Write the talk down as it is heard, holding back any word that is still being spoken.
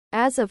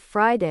As of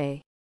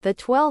Friday, the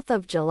 12th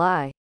of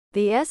July,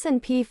 the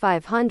S&P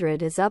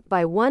 500 is up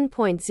by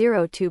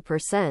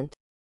 1.02%.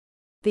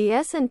 The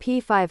S&P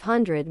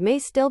 500 may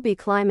still be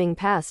climbing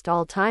past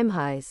all-time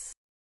highs.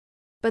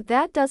 But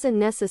that doesn't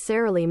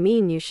necessarily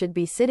mean you should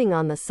be sitting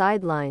on the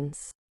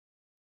sidelines.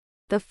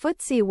 The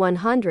FTSE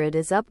 100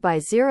 is up by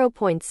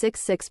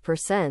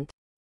 0.66%.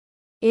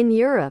 In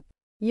Europe,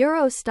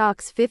 Euro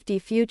Stoxx 50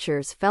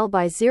 futures fell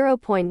by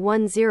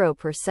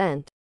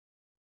 0.10%.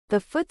 The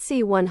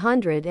FTSE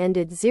 100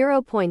 ended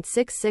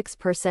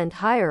 0.66%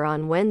 higher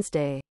on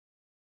Wednesday,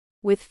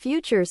 with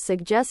futures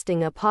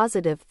suggesting a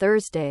positive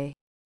Thursday.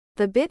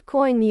 The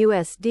Bitcoin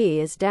USD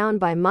is down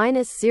by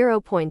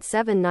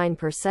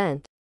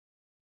 -0.79%.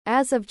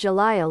 As of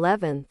July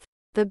 11th,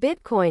 the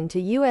Bitcoin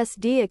to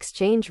USD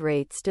exchange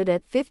rate stood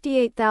at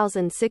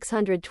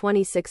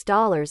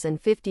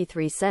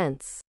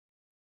 $58,626.53.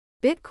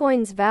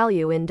 Bitcoin's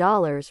value in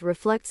dollars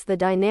reflects the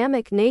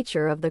dynamic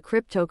nature of the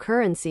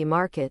cryptocurrency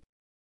market.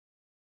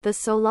 The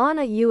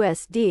Solana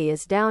USD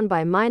is down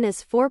by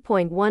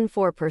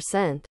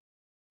 -4.14%.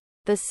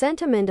 The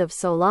sentiment of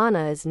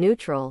Solana is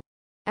neutral,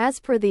 as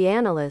per the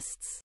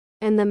analysts,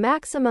 and the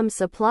maximum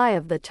supply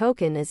of the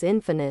token is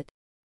infinite.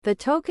 The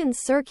token's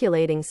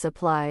circulating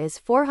supply is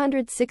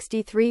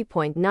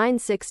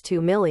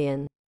 463.962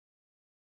 million.